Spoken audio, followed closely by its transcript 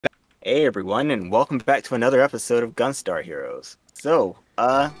Hey everyone, and welcome back to another episode of Gunstar Heroes.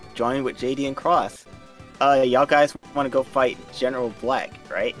 Joining with JD and Cross. Y'all guys want to go fight General Black,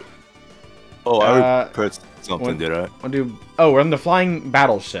 right? Oh, I pressed something, did I? Oh, we're on the flying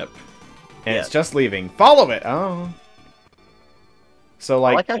battleship. And Yeah. it's just leaving. Follow it! Oh. So,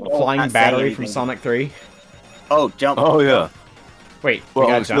 I like, like how you're flying not saying battery anything. from Sonic 3? Oh, jump. Oh, yeah. Wait, Well,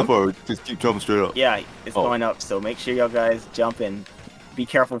 we I'm gotta jump? forward. Just keep jumping straight up. Yeah, it's Oh. going up, so make sure y'all guys jump and be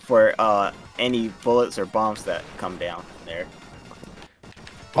careful for any bullets or bombs that come down there.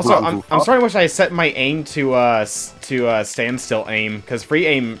 Also, I'm starting to wish I set my aim to standstill aim, because free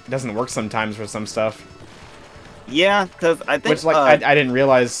aim doesn't work sometimes for some stuff. Yeah, because I think... Which, like, I didn't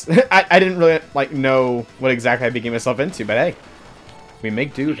realize... I didn't really, like, know what exactly I be getting myself into, but hey. We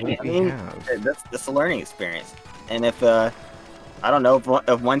make do with what we have. That's a learning experience. And if, I don't know,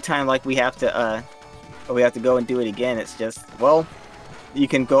 if one time, like, we have to go and do it again, it's just, well, you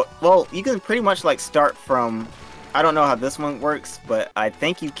can pretty much, like, start from... I don't know how this one works, but I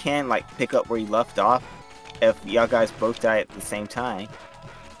think you can, like, pick up where you left off if y'all guys both die at the same time.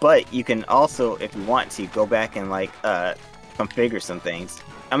 But you can also, if you want to, go back and, like, configure some things.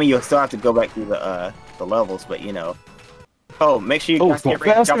 I mean, you'll still have to go back through the levels, but, you know. Oh, make sure you guys get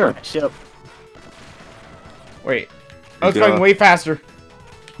ready to jump on that ship. Wait. Oh, it's going way faster.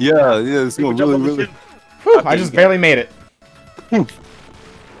 Yeah, it's going really... Whew, I just barely made it.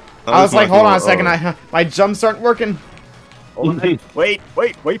 I was like, hold on a second, my jumps aren't working. Wait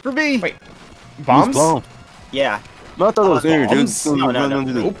for me! Wait, bombs? Yeah. No, I thought it was energy. Bombs? No.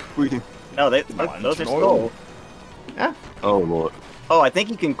 No, those are slow. Yeah. Oh, Lord. Oh, I think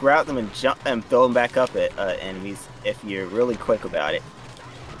you can grab them and jump and throw them back up at enemies if you're really quick about it.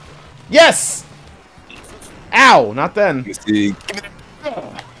 Yes! Ow, not then. You see...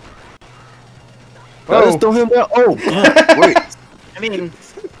 Whoa. Let's throw him down. Oh, God, wait. I mean,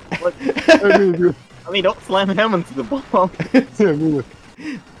 don't slam him into the bomb.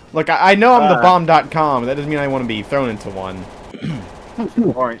 Look, I know I'm the bomb.com, but that doesn't mean I want to be thrown into one.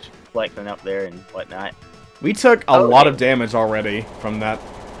 Orange flexing up there and whatnot. We took a lot of damage already from that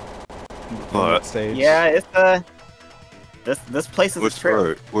stage. Yeah, it's this place is a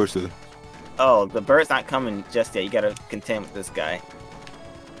trip. Where's the... Oh, the bird's not coming just yet. You gotta contend with this guy.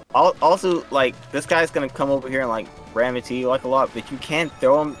 Also, like, this guy's gonna come over here and, like, ram it to you, like, a lot, but you can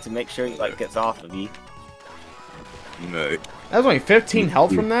throw him to make sure he, like, gets off of you. No. That was only 15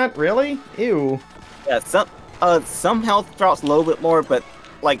 health from that? Really? Ew. Yeah, some health drops a little bit more, but,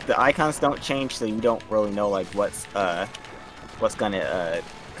 like, the icons don't change, so you don't really know, like, what's gonna,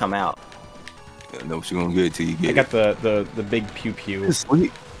 come out. Yeah, no, she's gonna get it till you get I got the big pew-pew.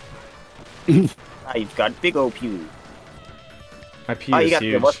 Sweet. Now you've got big old pew. My pew you is got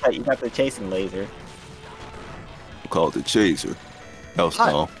huge. you got the chasing laser. Called the chaser. That was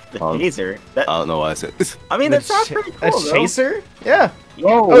small. The chaser? I don't know why I said this. I mean, that sounds pretty cool, A chaser? Yeah.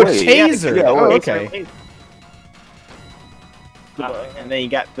 Oh, chaser. Yeah, oh, wait. okay. And then you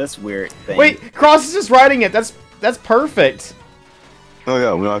got this weird thing. Wait, Cros is just riding it. That's perfect. Oh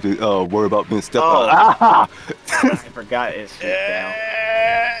yeah, we don't have to worry about being stepped Oh. on. Ah! I forgot it's down.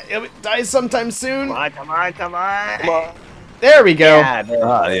 It'll die sometime soon. Come on. There we go. Yeah, there.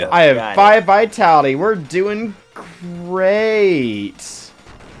 Yeah. I have Got 5 vitality. We're doing great.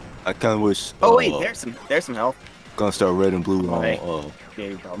 I kind of wish. Oh wait, there's some health. Gunstar red and blue. Okay. Yeah,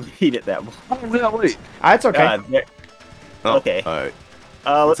 you probably needed that one. Oh yeah, wait. It's okay. Oh, Okay. All right.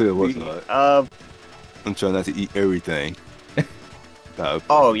 Let's see what's see. not. I'm trying not to eat everything.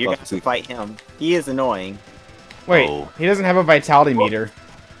 Oh, you're gonna have to fight him. He is annoying. Wait, Oh. he doesn't have a vitality meter.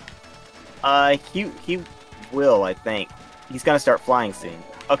 He will, I think. He's gonna start flying soon.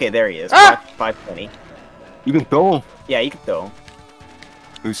 Okay, there he is. Ah! 520. You can throw him. Yeah, you can throw him.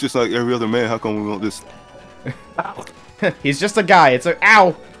 It's just like every other man. How come we want this? He's just a guy. It's a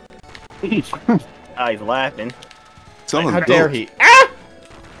ow. He's laughing. Someone's How dare dope. he? Ah!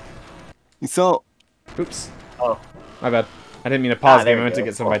 He saw. Oops. Oh. My bad. I didn't mean to pause the there game. I we meant to go.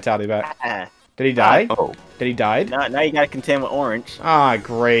 get some vitality back. Ah. Did he die? Oh. Did he die? Now you gotta contend with Orange. Ah,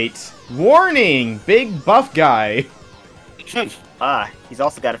 great. Warning! Big buff guy. He's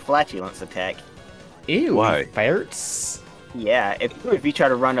also got a flatulence attack. Ew. Why? Farts? Yeah, if you try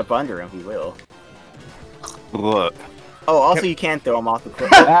to run up under him, he will. Look. Oh, also you can throw him off the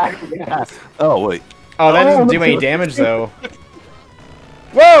cliff. Oh wait. Oh, that doesn't do any damage, though.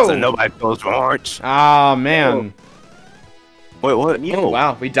 Whoa! So nobody goes for orange. Ah, man. Wait, what? Oh,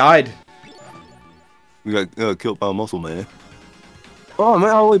 wow. We died. We got killed by a muscle man. Oh man,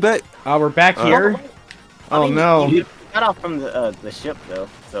 all the way back. We're back here. Oh, no. You got off from the ship though,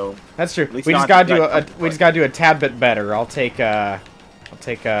 so That's true. We least just not gotta like- do a tad bit better. I'll take I'll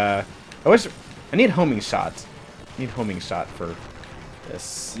take I need homing shot. I need homing shot for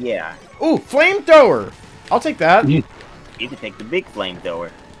this. Yeah. Ooh, flamethrower! I'll take that. You can take the big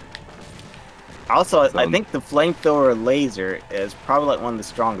flamethrower. Also, I think the flamethrower laser is probably like one of the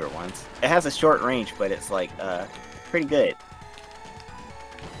stronger ones. It has a short range, but it's like pretty good.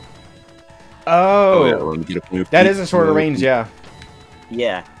 Oh, yeah, let me get a that is a shorter range, yeah.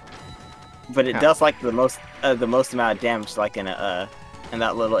 Yeah, but it does like the most amount of damage, like in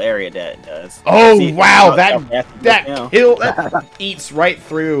that little area that it does. Oh See, wow, that kill that eats right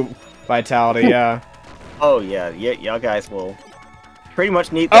through vitality, yeah. Oh yeah, y'all guys will pretty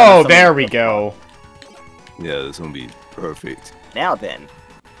much need that. Oh, there we go. Yeah, this gonna be perfect. Now then.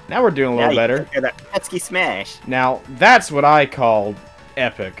 Now we're doing a little better. That pesky smash. Now that's what I call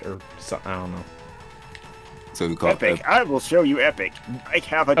epic, or something. I don't know. So we call Epic. I will show you epic. I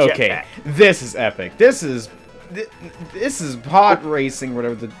have a jetpack. Okay, this is epic. This is pod racing,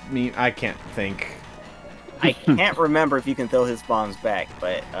 whatever the mean. I can't think. I can't remember if you can throw his bombs back,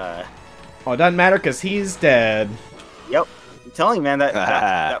 but oh, it doesn't matter because he's dead. Yep. I'm telling you, man,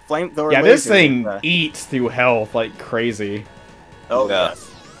 that flamethrower. Yeah, this laser thing is, eats through health like crazy. Oh Yeah. yes.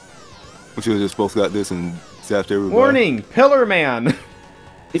 We should have just both got this and zapped everybody. Warning, Pillar Man.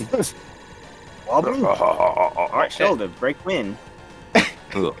 Alright, shoulder, break wind.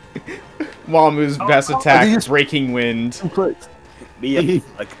 Look. Wamu's best attack, breaking wind. Be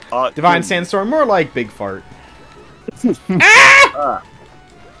like, Divine Sandstorm, more like Big Fart.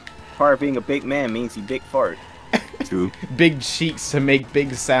 Part of being a big man means you big fart. Two. Big cheeks to make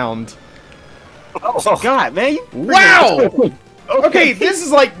big sound. Oh God, man! Wow! Okay, this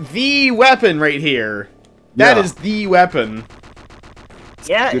is like the weapon right here. That is the weapon.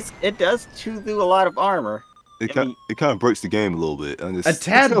 Yeah, it does chew through a lot of armor. It kind of breaks the game a little bit. A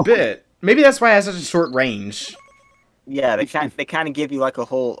tad bit. Maybe that's why it has such a short range. Yeah, they kind of give you like a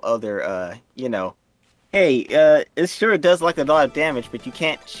whole other, you know, hey, it sure does like a lot of damage, but you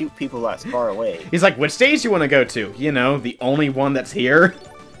can't shoot people that far away. He's like, which stage you want to go to? You know, the only one that's here.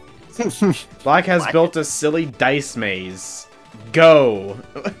 Black has built a silly dice maze. Go.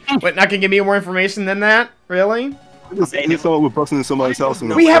 Wait, not gonna give me more information than that? Really? You thought we're busting in somebody's house.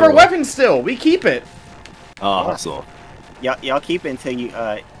 We have our weapon still. We keep it. Oh, so. Y'all keep it until you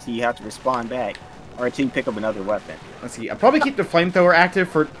have to respond back, or until you pick up another weapon. Let's see. I'll probably keep the flamethrower active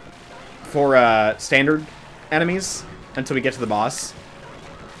for standard enemies until we get to the boss.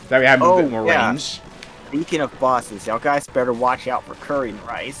 That way we have a bit more range. Speaking of bosses, y'all guys better watch out for curry and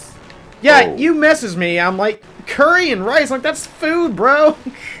rice. Yeah, you message me. I'm like, curry and rice. Like, that's food, bro.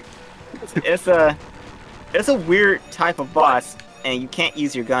 It's a weird type of boss, and you can't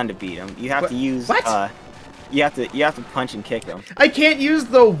use your gun to beat him. You have to use you have to punch and kick him. I can't use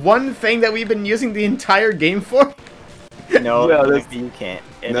the one thing that we've been using the entire game for. No, yeah, you can't.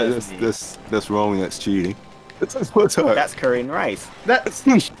 That's wrong. That's cheating. That's curry and rice. That's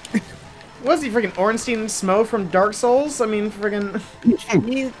was he freaking Ornstein Smo from Dark Souls? I mean, freaking.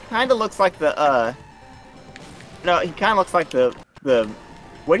 He kind of looks like the No, he kind of looks like the.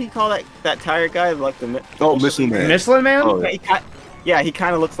 What do you call that tire guy? Like the Michelin Man. Michelin Man? Oh, yeah, he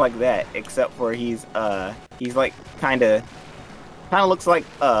kind of looks like that, except for he's like kind of looks like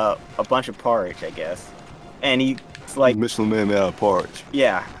a bunch of porridge, I guess. And he's like Michelin Man made out of porridge.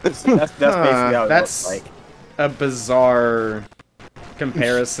 Yeah, that's basically how it looks like. A bizarre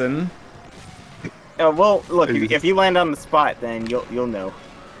comparison. Well, look, if you land on the spot, then you'll know.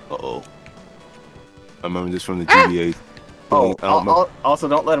 Uh-oh. I remember this from the GBA. Oh, also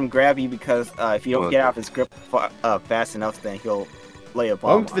don't let him grab you, because if you don't get out of his grip fast enough, then he'll lay a bomb.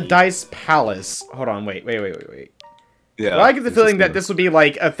 Welcome to the Dice Palace. Hold on, wait. Yeah. Well, I get the feeling that this would be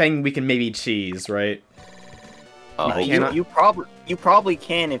like a thing we can maybe cheese, right? You probably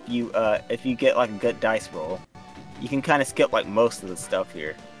can if you get like a good dice roll. You can kind of skip like most of the stuff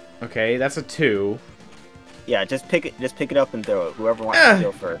here. Okay, that's a 2. Yeah, just pick it up and throw it. Whoever wants to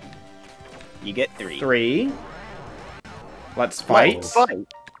go first. You get 3. 3. Let's fight.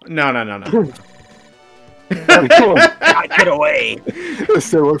 No. Get away. Let's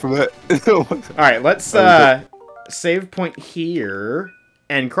stay away from that. Alright, let's save point here.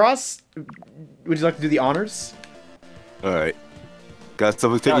 And Cros, would you like to do the honors? Alright. Guys,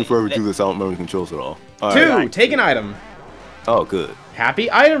 so it's taking forever to do this. I don't remember the controls at all. 2, take an item. Oh, good.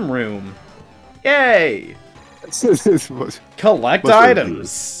 Happy item room. Yay. Collect much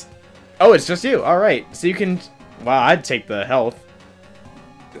items. Oh, it's just you. Alright, so you can... Wow, I'd take the health.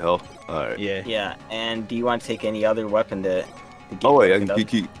 The hell? Alright. Yeah. Yeah, and do you want to take any other weapon to get Oh, wait, I can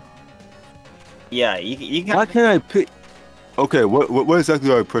keep... Yeah, you can... Why can't I pick... Okay, what exactly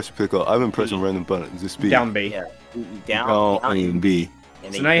do I press to pick up? I've been pressing random buttons. Just B. Down B. Yeah. Down and B.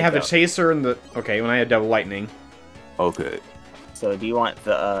 And So then now you have the pick up. chaser and the... Okay, when I had double lightning. Okay. So do you want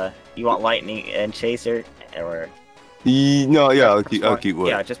the you want lightning and chaser or? No, yeah, I'll Press keep Y.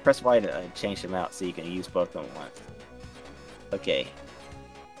 Yeah, what? just press Y to change them out so you can use both of them once. Okay.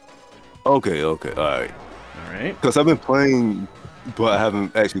 Okay, alright. Alright. Because I've been playing, but I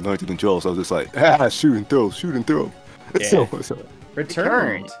haven't actually learned to control, so I was just like, shoot and throw, shoot and throw. Yeah. So,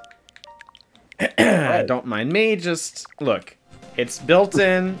 Returned. Don't mind me, just... Look. It's built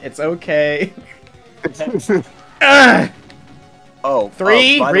in. It's okay. Oh,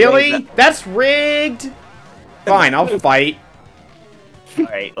 Three? by the Really? way, That's rigged? Fine, I'll fight.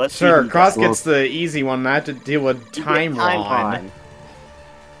 Alright, let's see. Sure, who Cross gets- gets the easy one. I have to deal with you get Time Ron.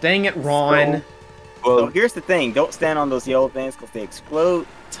 Dang it, Ron. So well, here's the thing, don't stand on those yellow things because they explode.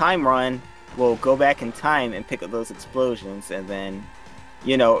 Time Run will go back in time and pick up those explosions, and then,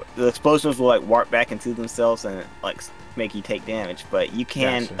 you know, the explosions will like warp back into themselves and like make you take damage, but you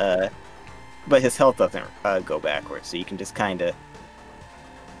can, Gotcha. but his health doesn't go backwards, so you can just kind of...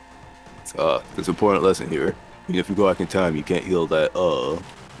 there's an important lesson here. Even if you go back in time, you can't heal that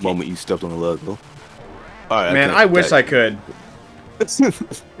moment you stepped on the level. Alright, Man, I wish I could.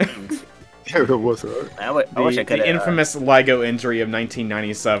 Yeah, it was hard. I wish I could. The infamous Lego injury of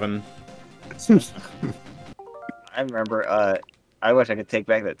 1997. I remember. I wish I could take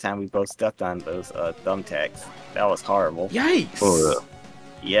back that time we both stepped on those thumbtacks. That was horrible. Yikes! Oh,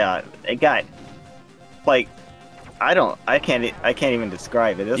 Yeah, it got like I can't even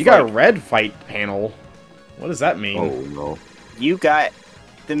describe it. It's You got a like, red fight panel. What does that mean? Oh no. you got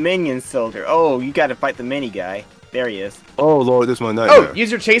the minion soldier. Oh, you got to fight the mini guy. There he is. Oh lord, this is my nightmare. Oh,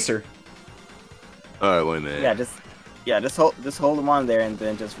 use your chaser. Alright, wait a minute. Yeah, just hold him on there and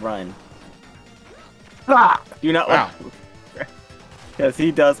then just run. Ah! Do not Wow. because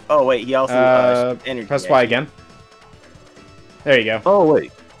he does. Oh wait, he also energy. Press Y again. There you go. Oh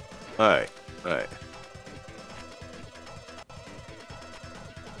wait. Alright.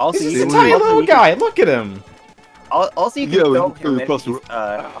 Also, He's you a can- tiny also little you can- guy. Look at him. Also, you can Yeah, throw we him cross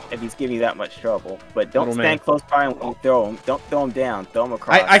the- if he's giving you that much trouble. But don't Little stand man. close by him when you throw him. Don't throw him down. Throw him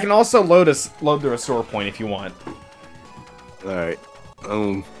across. I can also load the restore point if you want. Alright.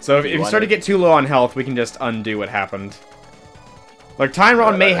 So if you start to get too low on health, we can just undo what happened. Like, Time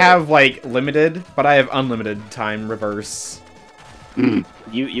Run may have, like, limited, but I have unlimited time reverse.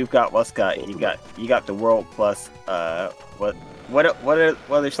 You've got what's got you got the world plus what other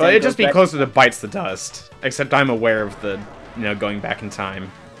Well, it'd just be closer to Bites the Dust. Except I'm aware of the, going back in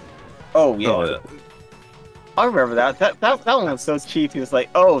time. Oh yeah. Oh, yeah. I remember that. That one was so cheap. He was like,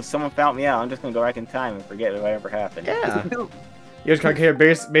 "Oh, someone found me out. I'm just gonna go back in time and forget whatever happened." Yeah. Yoshi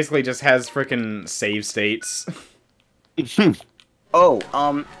basically just has frickin' save states.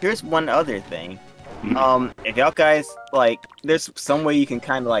 Oh, here's one other thing. If y'all guys like, there's some way you can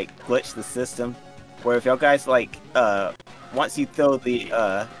kind of like glitch the system, where if y'all guys like, once you throw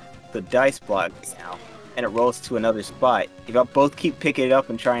the dice block now, and it rolls to another spot, if y'all both keep picking it up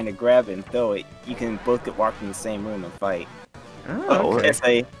and trying to grab it and throw it, you can both get walked in the same room and fight. Oh, okay.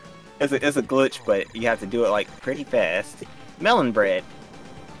 It's a glitch, but you have to do it like pretty fast. Melon bread.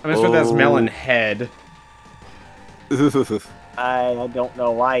 I'm just with that's Melon Head. I don't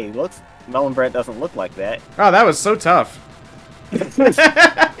know why he looks. Melon bread doesn't look like that. Oh, that was so tough. He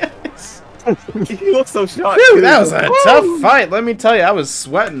looks so shocked. Phew, that was a tough fight, let me tell you. I was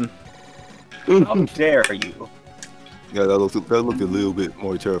sweating. How dare you? Yeah, that looked a little bit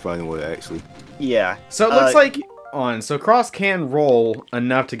more terrifying than what it actually. Yeah. So it looks like so Cross can roll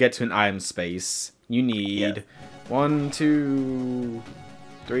enough to get to an item space. You need 1, 2,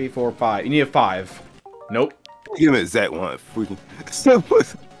 3, 4, 5. You need a 5. Nope. Give him an exact one. Freaking.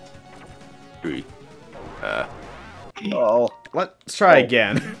 3. Oh. Let's try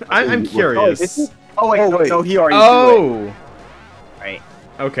again. I'm curious. Oh wait, no, he already did it. Right.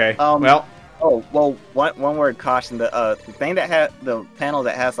 Okay. Well, one word caution. The thing that had the panel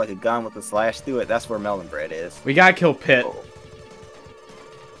that has like a gun with a slash through it. That's where Melon bread is. We gotta kill Pit.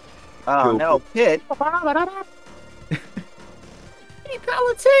 Oh no, Pit. Hey,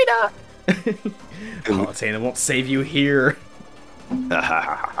 Palutena. Palutena won't save you here.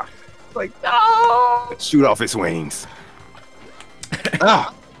 Like no. Shoot off his wings.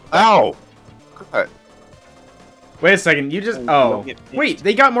 Ah! Ow! God. Wait a second, you just... You Oh. don't get pinched. Wait,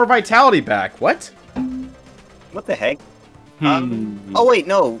 they got more vitality back. What? What the heck? Hmm. Oh wait,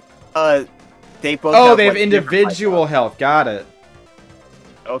 no. They both. Oh, they have like, different individual health. Got it.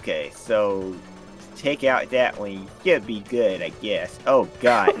 Okay, so take out that one. You'd be good, I guess. Oh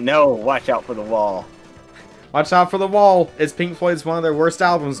god, no! Watch out for the wall. Watch out for the wall. It's Pink Floyd's one of their worst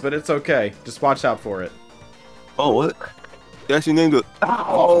albums, but it's okay. Just watch out for it. Oh, what? They actually named it.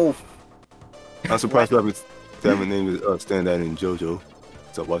 Oh, I'm surprised they haven't named it Stand Out in JoJo.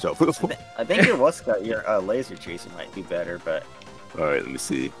 So watch out for the. I think your laser chaser might be better, but All right, let me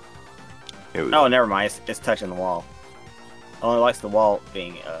see. Here we go. oh, never mind. It's touching the wall. Only likes the wall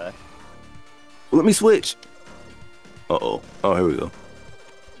being Let me switch. Uh-oh. Oh, here we go.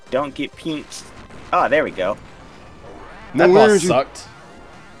 Don't get pinched. Oh, there we go. That No boss energy. sucked.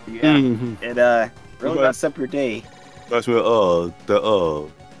 Yeah. Mhm. It really Okay. messed up your day. That's me, the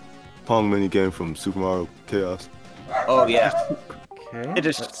Pong mini game from Super Mario Chaos. Oh yeah. Okay. It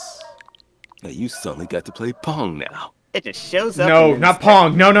just Now you suddenly got to play Pong now. it just shows up. No, and not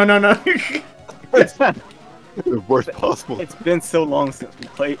Pong. No, no, no, no. The worst possible. It's been so long since we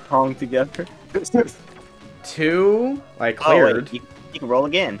played Pong together. 2, like Oh, wait, cleared. you can roll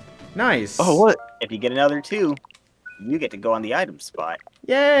again. Nice. Oh, what? If you get another 2, you get to go on the item spot.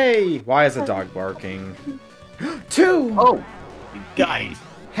 Yay! Why is a dog barking? 2! Oh, you got it.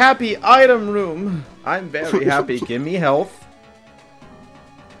 Happy item room! I'm very happy. Give me health.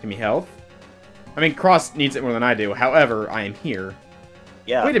 Give me health. I mean, Cros needs it more than I do. However, I am here.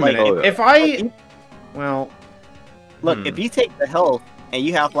 Yeah. Wait a like, minute. If I... Well... Look, if you take the health and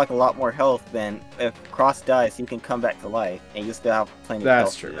you have like a lot more health, then if Cross dies, you can come back to life, and you still have plenty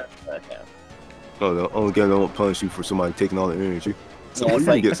That's of health. true. Oh, the only game that won't punish you for somebody taking all the energy. So Yeah, you it's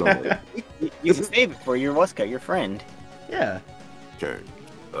can like- get something. You can save it for your Weska, your friend. Yeah. Turn.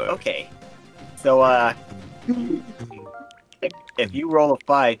 Okay. So, if you roll a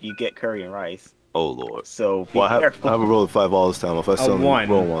 5, you get curry and rice. Oh lord. So be Well, I careful. haven't rolled a 5 all this time. If I suddenly 1.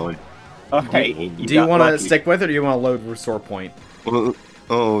 roll one. Okay. Do you want to stick with it, or do you want to load restore point?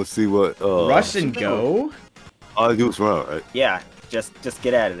 Oh, let's see what. Rush and go? All I do is run, right? Yeah, just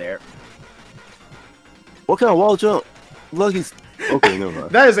get out of there. What kind of wall jump? Lucky's. Okay, never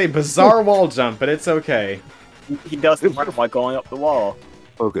mind. That is a bizarre wall jump, but it's okay. He doesn't run while going up the wall.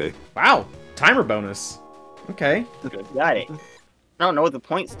 Okay. Wow. Timer bonus. Okay. Good, got it. I don't know what the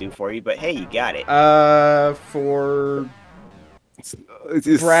points do for you, but hey, you got it. For It's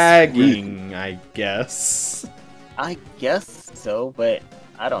just bragging, I guess. I guess so, but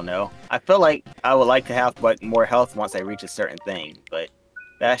I don't know. I feel like I would like to have like more health once I reach a certain thing, but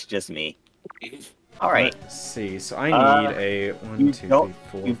that's just me. All right. Let's see. So I need a 1, you 2, don't-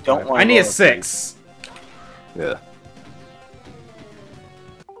 3, 4, you don't 5. wanna I need a roll a 6. Yeah.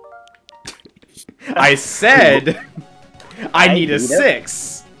 I said I I need a need it.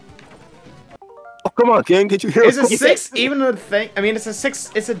 6. Oh, come on, King. Get your Is a heels. 6 even a thing? I mean, it's a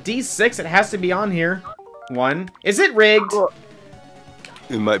 6. It's a D6. It has to be on here. 1. Is it rigged?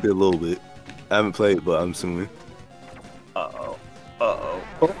 It might be a little bit. I haven't played, but I'm assuming. Uh-oh.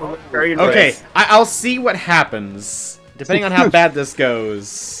 Uh-oh. Very Okay, nice. I'll see what happens. Depending on how bad this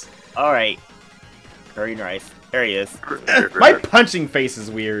goes. All right. Very nice. There he is. My punching face is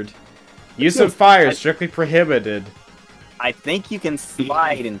weird. Use of fire is strictly prohibited. I think you can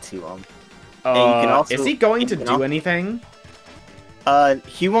slide into him. And you can also- Is he going to you can do al- anything?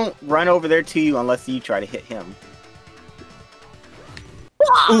 He won't run over there to you unless you try to hit him.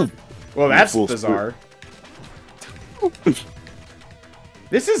 Well, that's Full bizarre.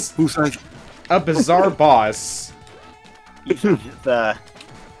 This is Who's like a bizarre boss. It's,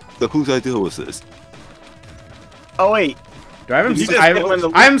 whose idea was this? oh wait, Do I have him? You just I hit him in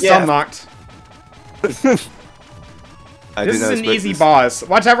the- am yeah. stun locked. I This did is not an expect easy this. boss.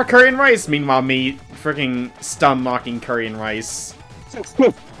 Watch out for Curry and Rice. Meanwhile, me freaking stun locking Curry and Rice.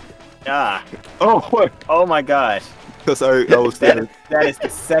 ah, Oh, what? oh my gosh. Because I was That there. is, that is the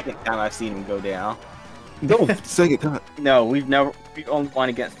second time I've seen him go down. No, second time. No, we only won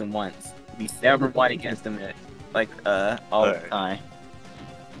against him once. We've never won against him all the Alright. time.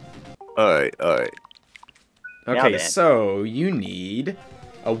 Alright. Now Okay, then. so you need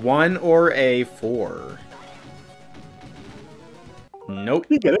a 1 or a 4. Nope.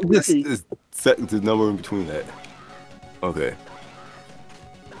 This is set the number in between that. Okay.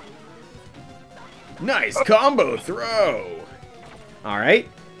 Nice combo throw. All right.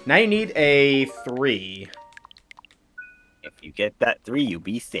 Now you need a 3. If you get that 3, you'll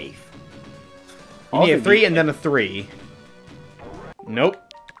be safe. You need a Also, 3 and then a 3. Nope.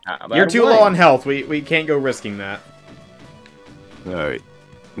 How about You're a too 1? low on health. We can't go risking that. Alright.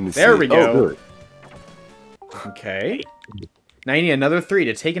 Let me There see. we go. Oh, good. Okay. Now you need another 3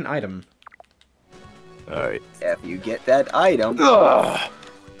 to take an item. Alright. If you get that item, Ugh.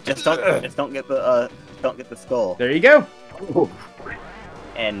 just don't get the skull. There you go.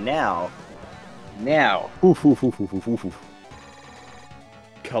 And now, Oof, oof, oof, oof, oof, oof, oof.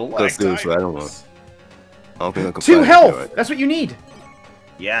 Collect Let's do this, I don't items. I don't think I can 2 find it, health. alright. That's what you need.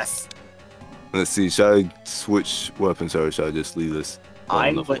 yes. Let's see. Should I switch weapons or should I just leave this?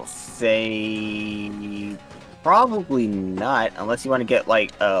 I would say probably not, unless you want to get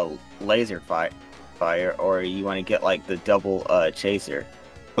like a laser fire, or you want to get like the double chaser.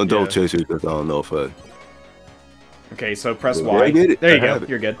 A double chaser because I don't know if I. Okay, so press Yeah, Y. I get it. There you I go. have it.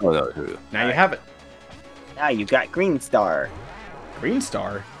 You're good. Oh, no, here we go. Now you have it. Now you got Green Star. Green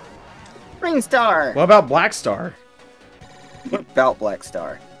Star. Green Star. What about Black Star? What about Black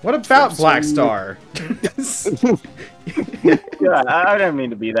Star? What about Black Star? God, I don't mean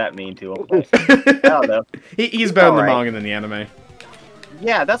to be that mean to him. I don't know. He's better in the Alright. manga than the anime.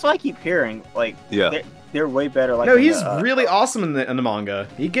 Yeah, that's what I keep hearing. Like, Yeah. they're way better. Like, No, in he's the, really awesome in the manga.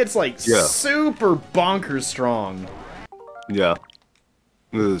 He gets like Yeah. super bonkers strong. Yeah.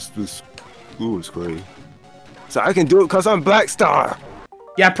 This blue is great. So I can do it because I'm Black Star.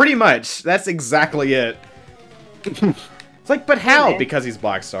 Yeah, pretty much. That's exactly it. It's like, but how? Because he's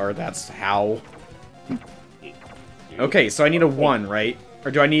Black Star. That's how. Okay, so I need a 1, right?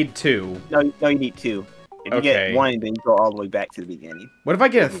 Or do I need 2? No, you need 2. If you Okay. get 1, then you go all the way back to the beginning. What if I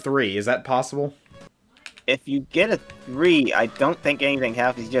get a 3? Is that possible? If you get a 3, I don't think anything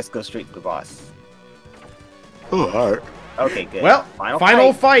happens. You just go straight to the boss. Oh, alright. Okay, good. Well,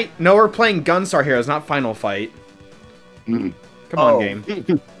 final fight. fight. No, we're playing Gunstar Heroes, not Final Fight. Mm. Come on, Oh.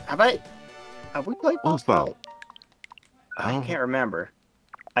 game. Have we played boss What's fight? I can't remember.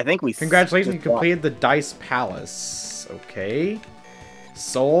 I think we. Congratulations, you just fought. completed the Dice Palace. Okay.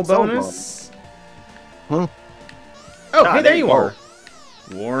 Soul Soul bonus? Huh? Oh, Ah, hey, there there you you go. are.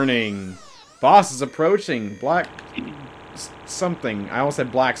 Warning. Boss is approaching. Black... something. I almost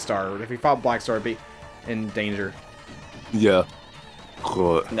said Black Star. If we fought Black Star, it'd be in danger. Yeah.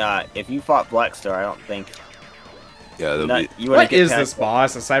 Cool. Nah, if you fought Black Star, I don't think. Yeah, that'll Not, be. you wanna What get is past this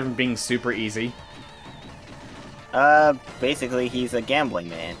boss, aside from being super easy? Basically, he's a gambling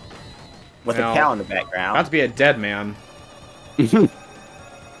man with Now, a cow in the background. About to be a dead man.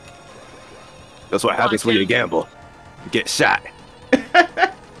 That's what happens when you gamble. You get shot.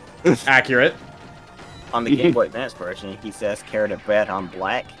 Accurate. On the Game Boy Advance version, he says, "Care to bet on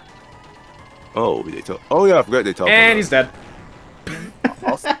black?" Oh, they talk. Oh yeah, I forgot they talk. And he's dead.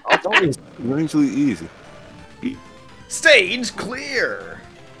 Also, Usually easy. Stage clear.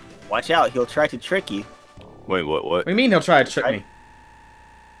 watch out, he'll try to trick you. Wait, what? What? What do you mean he'll try to trick me?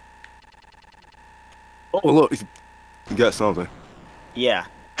 Oh look, you got something. Yeah,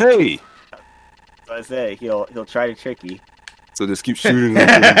 Hey. so I said he'll try to trick you. So just keep shooting.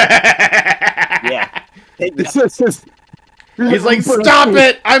 Yeah. Take this. He's like, stop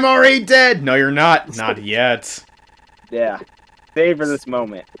it! I'm already dead! No, you're not. Not yet. Yeah. Savor this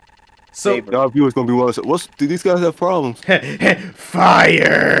moment. So, Savor. Now viewers gonna be wondering, do these guys have problems?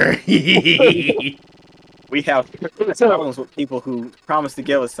 fire! We have problems with people who promise to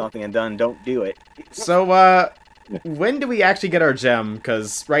give us something and then don't do it. So, when do we actually get our gem?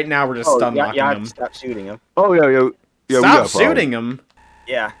 Because right now we're just stun locking yeah, him. stop shooting him. Oh yeah. We Stop got problems. shooting him!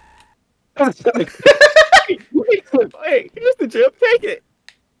 Yeah. Wait, here's the gem. Take it.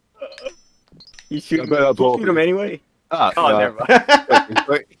 You shoot I him, bet I'll blow shoot him anyway. Ah, Oh, nah. never mind.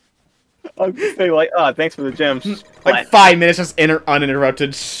 Wait. I was gonna say like, oh, thanks for the gem. Like 5 minutes just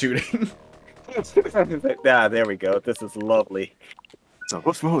uninterrupted shooting. Ah, there we go. This is lovely. So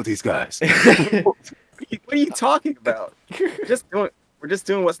what's wrong with these guys? What are you talking about? We're just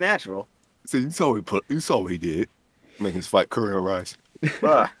doing what's natural. So you saw what he did, making us fight curry and rice.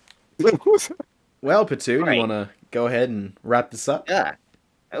 Ugh. Well, Patu, Right. you want to go ahead and wrap this up? Yeah.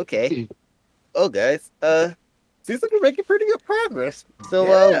 Okay. Oh, guys. Seems like we're making pretty good progress. So,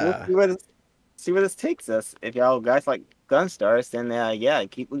 Yeah. we'll see where this takes us. If y'all guys like Gunstars, then yeah,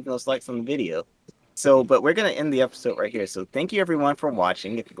 keep leaving those likes on the video. So, but we're gonna end the episode right here. So, thank you everyone for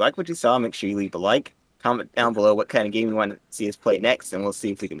watching. If you like what you saw, make sure you leave a like. Comment down below what kind of game you want to see us play next, and we'll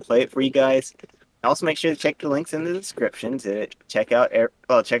see if we can play it for you guys. Also, make sure to check the links in the description to check out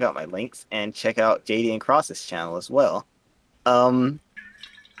my links and check out JD and Cross's channel as well. Do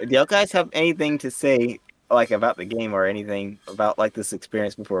y'all guys have anything to say like about the game or anything about like this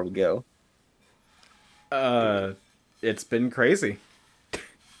experience before we go? It's been crazy.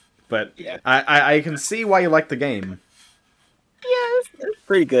 But Yeah. I can see why you like the game. Yeah, it's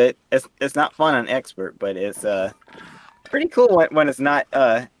pretty good. It's not fun on expert, but it's pretty cool when it's not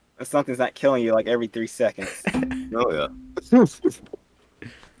when something's not killing you like every 3 seconds. Oh yeah.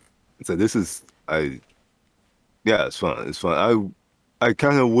 So this is yeah, it's fun. It's fun. I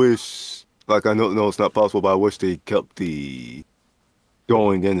kind of wish, like, I know it's not possible, but I wish they kept the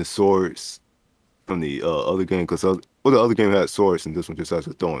throwing in the swords from the other game, because the other game had swords and this one just has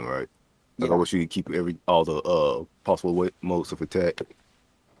the throwing, right? Like, Yeah. I wish you could keep all the possible modes of attack.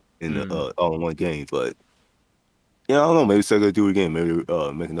 in the all in one game. But yeah, I don't know. Maybe Sega do it again. Maybe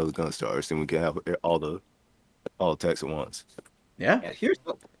make another Gunstar, so we can have all the attacks at once. Yeah. Yeah,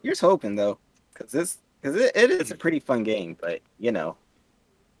 here's hoping though, because it is a pretty fun game. But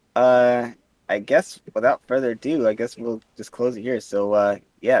I guess without further ado, I guess we'll just close it here. So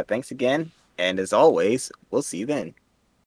yeah, thanks again, and as always, we'll see you then.